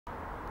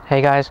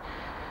Hey guys,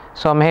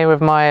 so I'm here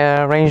with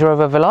my Range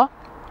Rover Velar,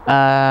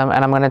 and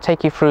I'm going to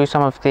take you through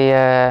some of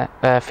the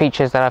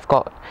features that I've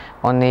got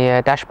on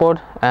the dashboard,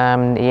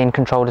 the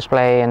in-control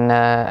display and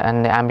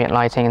the ambient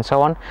lighting and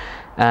so on.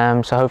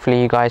 So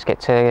hopefully you guys get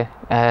to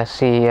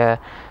see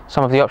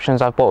some of the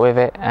options I've bought with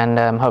it,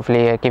 and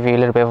hopefully give you a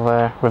little bit of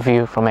a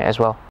review from it as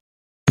well.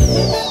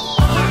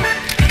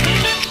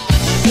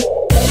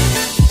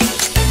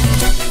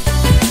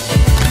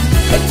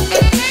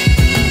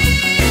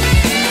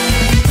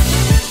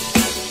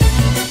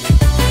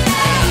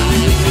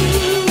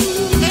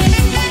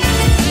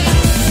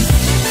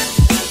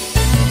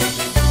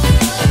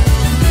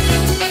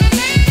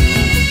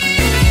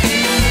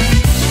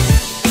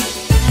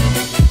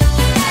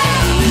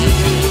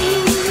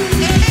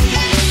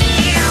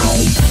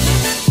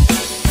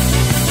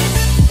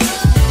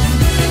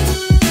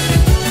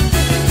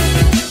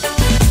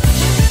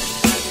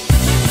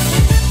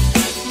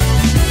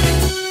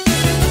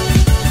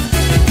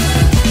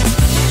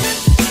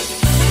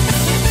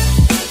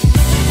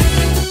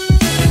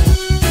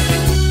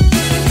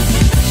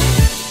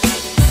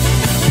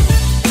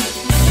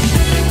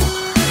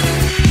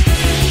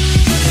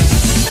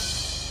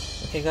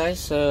 Okay guys,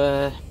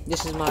 so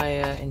this is my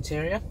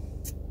interior.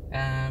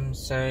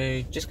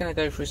 So just going to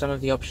go through some of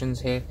the options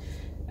here,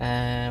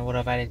 what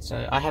I've added.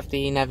 So I have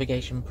the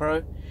Navigation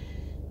Pro.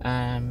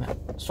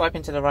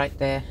 Swiping to the right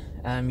there,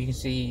 you can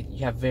see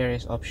you have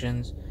various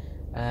options.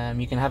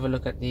 You can have a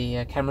look at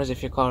the cameras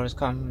if your car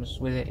comes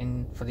with it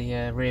for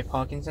the rear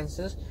parking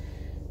sensors.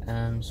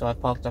 So I've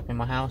parked up in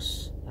my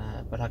house,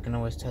 but I can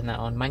always turn that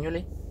on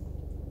manually.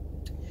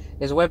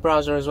 There's a web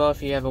browser as well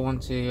if you ever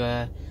want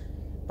to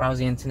browse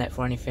the internet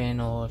for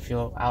anything, or if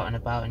you're out and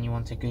about and you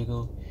want to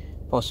Google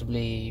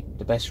possibly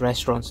the best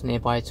restaurants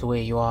nearby to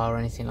where you are or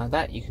anything like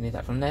that, you can do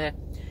that from there.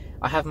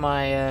 I have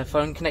my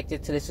phone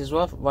connected to this as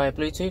well via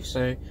Bluetooth,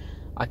 so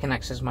I can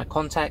access my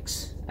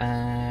contacts,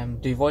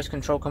 do voice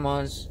control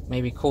commands,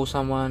 maybe call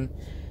someone,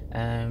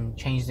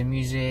 change the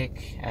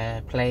music,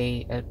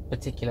 play a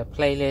particular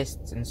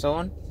playlist and so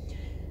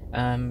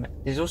on.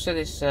 There's also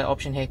this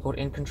option here called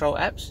in-control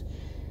apps.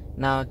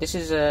 Now this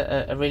is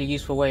a really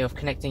useful way of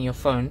connecting your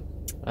phone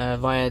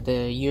via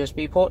the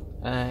USB port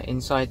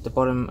inside the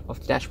bottom of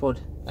the dashboard,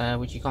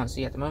 which you can't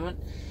see at the moment.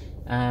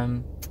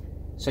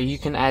 So you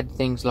can add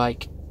things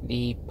like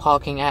the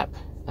parking app,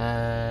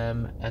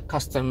 a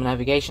custom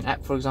navigation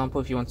app, for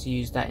example, if you want to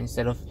use that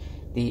instead of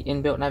the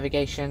inbuilt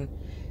navigation.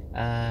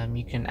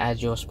 You can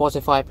add your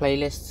Spotify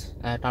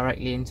playlist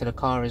directly into the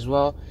car as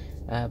well,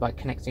 by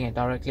connecting it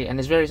directly, and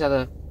there's various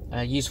other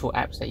useful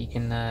apps that you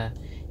can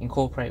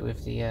incorporate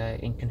with the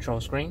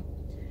in-control screen.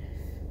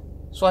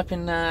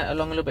 Swiping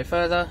along a little bit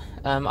further,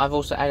 I've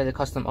also added a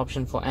custom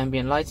option for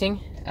ambient lighting.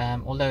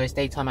 Although it's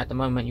daytime at the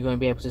moment, you won't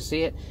be able to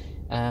see it,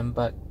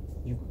 but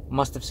you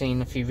must have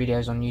seen a few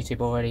videos on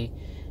YouTube already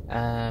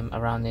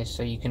around this.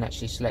 So you can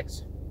actually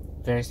select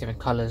various different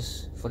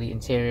colors for the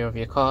interior of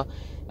your car.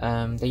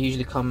 They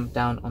usually come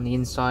down on the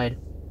inside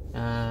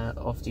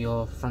of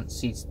your front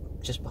seats,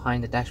 just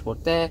behind the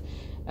dashboard there,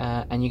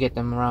 and you get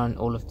them around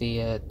all of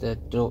the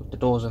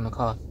doors on the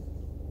car.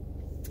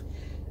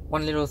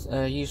 One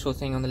little useful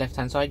thing on the left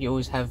hand side, you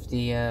always have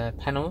the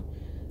panel,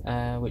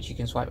 which you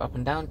can swipe up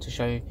and down to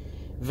show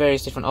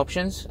various different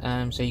options.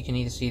 So you can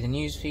either see the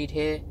news feed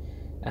here,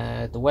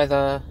 the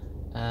weather,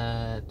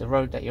 the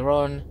road that you're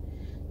on,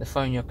 the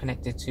phone you're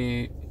connected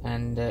to,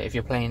 and if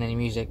you're playing any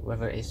music,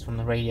 whether it's from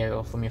the radio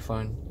or from your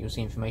phone, you'll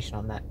see information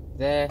on that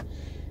there.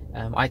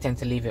 I tend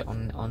to leave it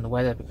on the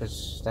weather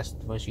because that's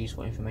the most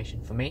useful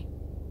information for me.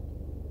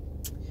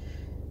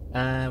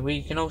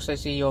 We can also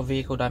see your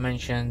vehicle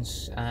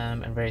dimensions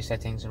and various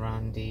settings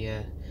around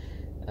the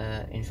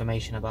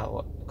information about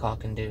what the car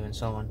can do and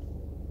so on.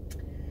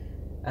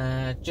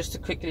 Just to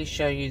quickly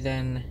show you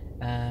then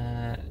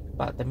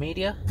about the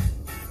media,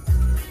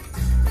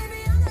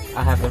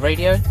 I have the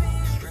radio,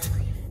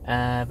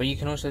 but you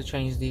can also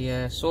change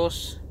the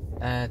source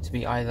to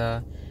be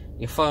either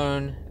your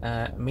phone,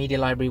 media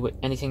library, with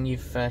anything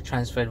you've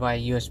transferred via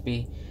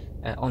USB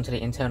onto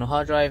the internal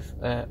hard drive,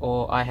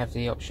 or I have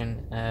the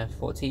option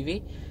for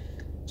TV.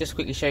 Just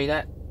quickly show you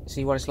that,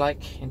 see what it's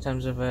like in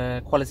terms of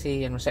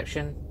quality and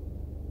reception.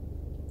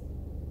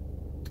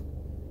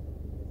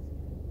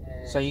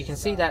 So you can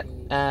see that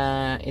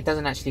it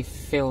doesn't actually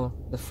fill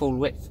the full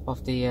width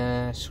of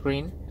the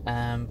screen.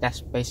 That's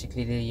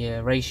basically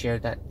the ratio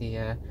that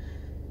the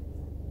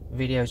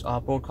videos are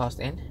broadcast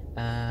in.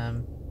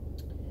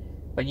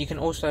 But you can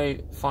also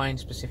find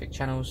specific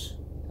channels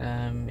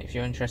if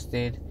you're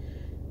interested.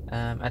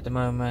 At the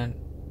moment,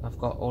 I've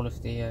got all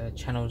of the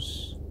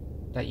channels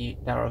that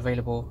are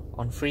available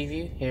on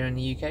Freeview here in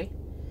the UK.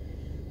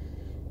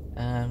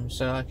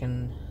 So I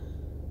can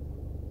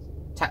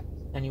tap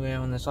anywhere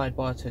on the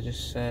sidebar to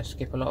just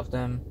skip a lot of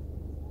them.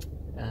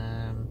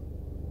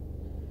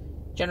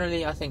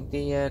 Generally, I think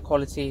the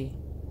quality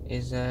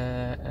is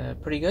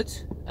pretty good.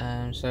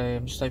 So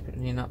I'm just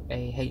opening up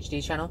a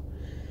HD channel.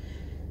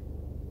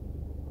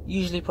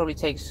 Usually probably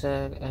takes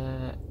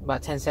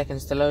about 10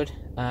 seconds to load.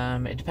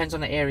 It depends on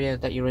the area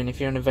that you're in. If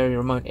you're in a very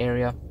remote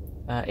area,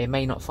 it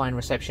may not find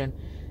reception,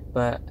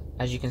 but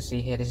as you can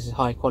see here, this is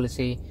high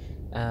quality,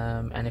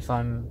 and if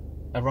I'm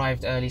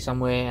arrived early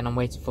somewhere and I'm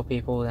waiting for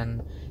people,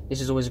 then this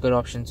is always a good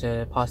option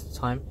to pass the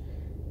time.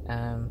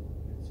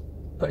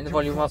 Putting the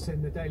volume up.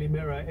 In the Daily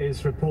Mirror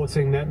is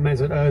reporting that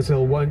Mesut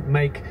Ozil won't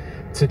make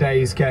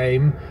today's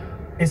game.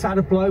 Is that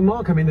a blow,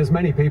 Mark? I mean, there's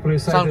many people who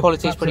say sound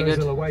quality is pretty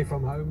good. Away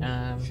from home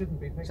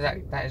shouldn't be so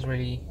that is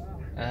really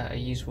a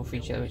useful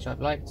feature which I've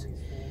liked.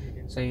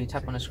 So you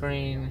tap on a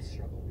screen,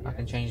 I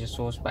can change the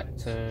source back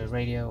to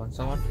radio and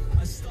so on.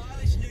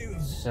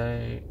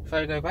 So if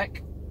I go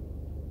back,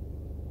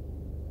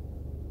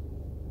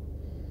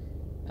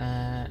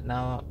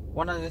 now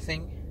one other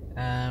thing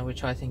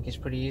which I think is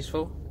pretty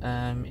useful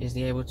is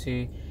the able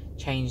to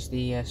change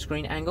the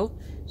screen angle.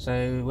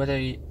 So whether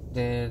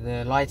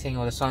the lighting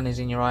or the sun is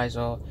in your eyes,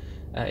 or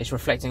it's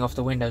reflecting off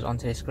the windows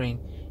onto the screen,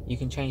 you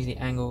can change the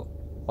angle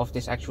of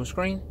this actual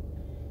screen.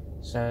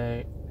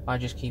 So I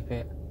just keep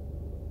it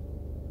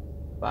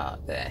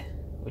about there,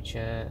 which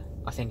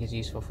I think is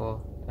useful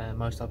for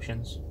most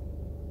options.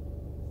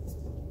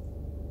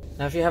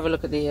 Now if you have a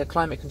look at the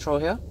climate control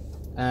here,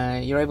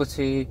 you're able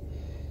to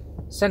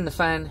send the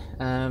fan,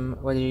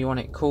 whether you want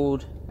it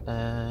cooled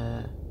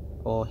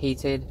or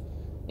heated,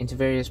 into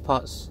various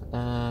parts,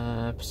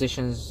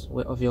 positions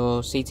of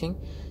your seating.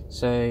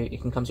 So you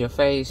can come to your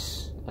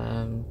face,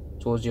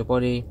 towards your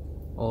body,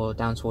 or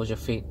down towards your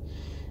feet.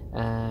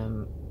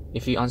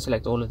 If you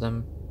unselect all of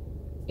them,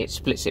 it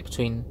splits it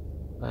between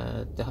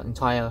the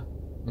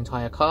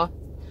entire car,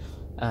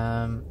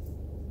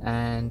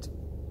 and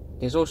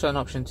there's also an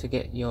option to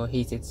get your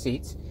heated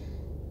seats.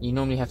 You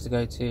normally have to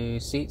go to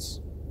seats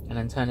and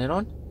then turn it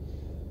on,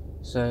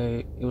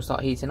 so it will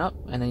start heating up,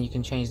 and then you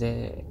can change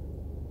the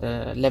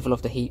level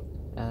of the heat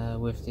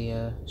with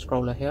the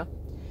scroller here.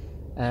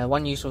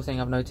 One useful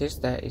thing I've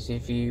noticed that is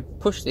if you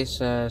push this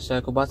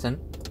circle button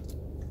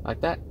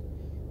like that,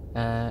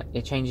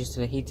 it changes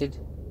to the heated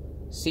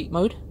seat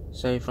mode.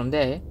 So from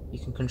there you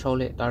can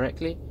control it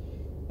directly,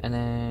 and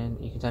then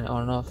you can turn it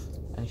on and off,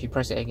 and if you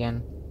press it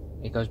again,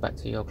 it goes back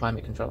to your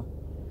climate control.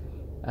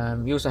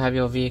 You also have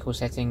your vehicle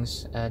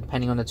settings.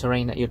 Depending on the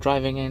terrain that you're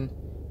driving in,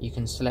 you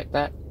can select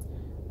that.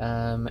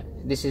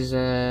 This is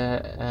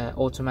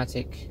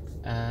automatic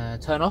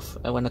turn off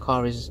when the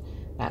car is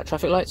at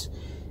traffic lights,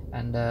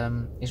 and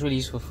it's really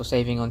useful for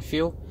saving on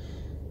fuel.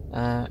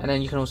 And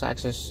then you can also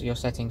access your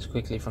settings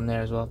quickly from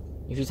there as well.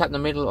 If you tap the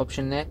middle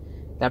option there,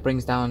 that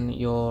brings down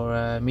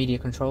your media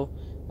control,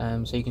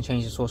 so you can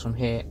change the source from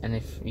here, and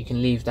if you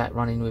can leave that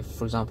running with,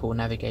 for example,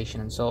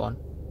 navigation and so on.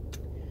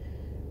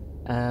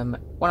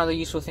 One other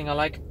useful thing I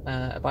like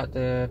about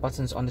the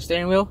buttons on the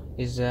steering wheel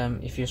is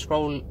if you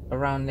scroll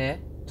around there,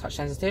 touch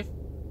sensitive,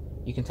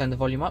 you can turn the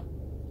volume up.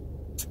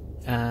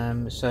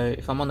 So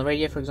if I'm on the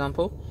radio, for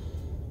example,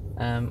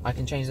 I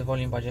can change the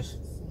volume by just...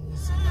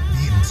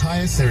 The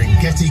entire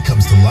Serengeti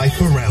comes to life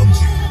around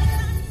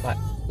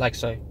you. Like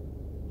so.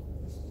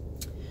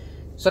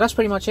 So that's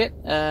pretty much it.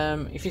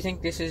 If you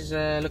think this is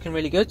looking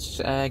really good,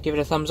 give it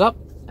a thumbs up.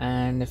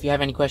 And if you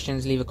have any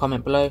questions, leave a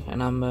comment below,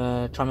 and I'm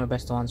trying my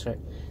best to answer it.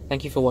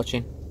 Thank you for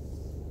watching.